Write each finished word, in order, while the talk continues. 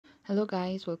Hello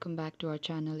guys, welcome back to our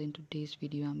channel. In today's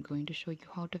video I'm going to show you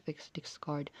how to fix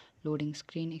Discord loading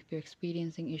screen. If you're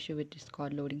experiencing issue with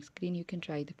Discord loading screen, you can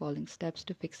try the following steps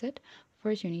to fix it.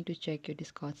 First, you need to check your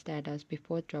Discord status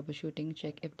before troubleshooting.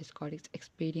 Check if Discord is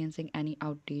experiencing any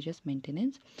outages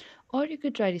maintenance, or you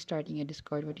could try restarting your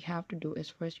Discord. What you have to do is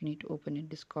first you need to open your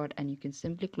Discord and you can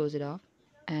simply close it off,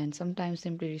 and sometimes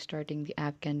simply restarting the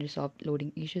app can resolve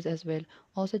loading issues as well.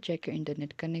 Also check your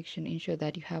internet connection, ensure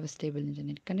that you have a stable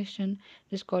internet connection.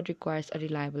 Discord requires a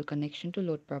reliable connection to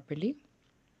load properly.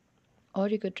 Or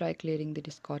you could try clearing the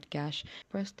Discord cache.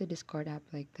 Press the Discord app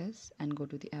like this and go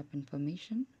to the app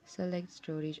information, select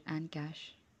storage and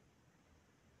cache,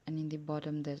 and in the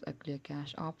bottom there's a clear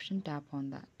cache option. Tap on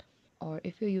that. Or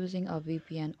if you're using a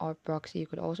VPN or proxy, you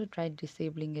could also try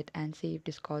disabling it and see if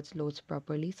Discord loads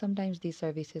properly. Sometimes these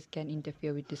services can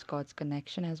interfere with Discord's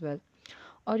connection as well.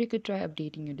 Or you could try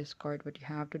updating your Discord. What you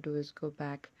have to do is go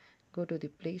to the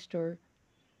Play Store,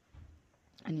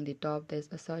 and in the top there's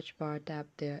a search bar. Tap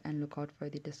there and look out for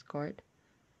the Discord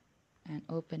and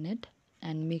open it,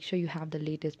 and make sure you have the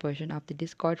latest version of the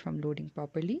Discord from loading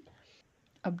properly.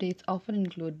 Updates often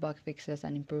include bug fixes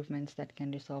and improvements that can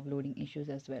resolve loading issues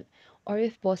as well. Or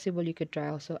if possible, you could try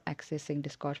also accessing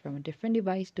Discord from a different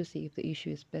device to see if the issue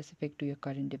is specific to your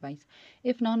current device.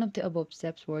 If none of the above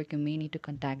steps work, you may need to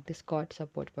contact Discord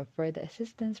support for further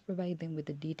assistance. Provide them with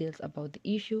the details about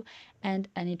the issue and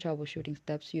any troubleshooting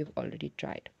steps you've already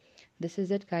tried. This is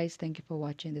it guys. Thank you for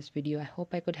watching this video. I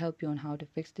hope I could help you on how to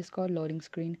fix Discord loading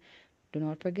screen. Do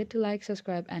not forget to like,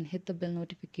 subscribe, and hit the bell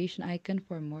notification icon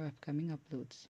for more upcoming uploads.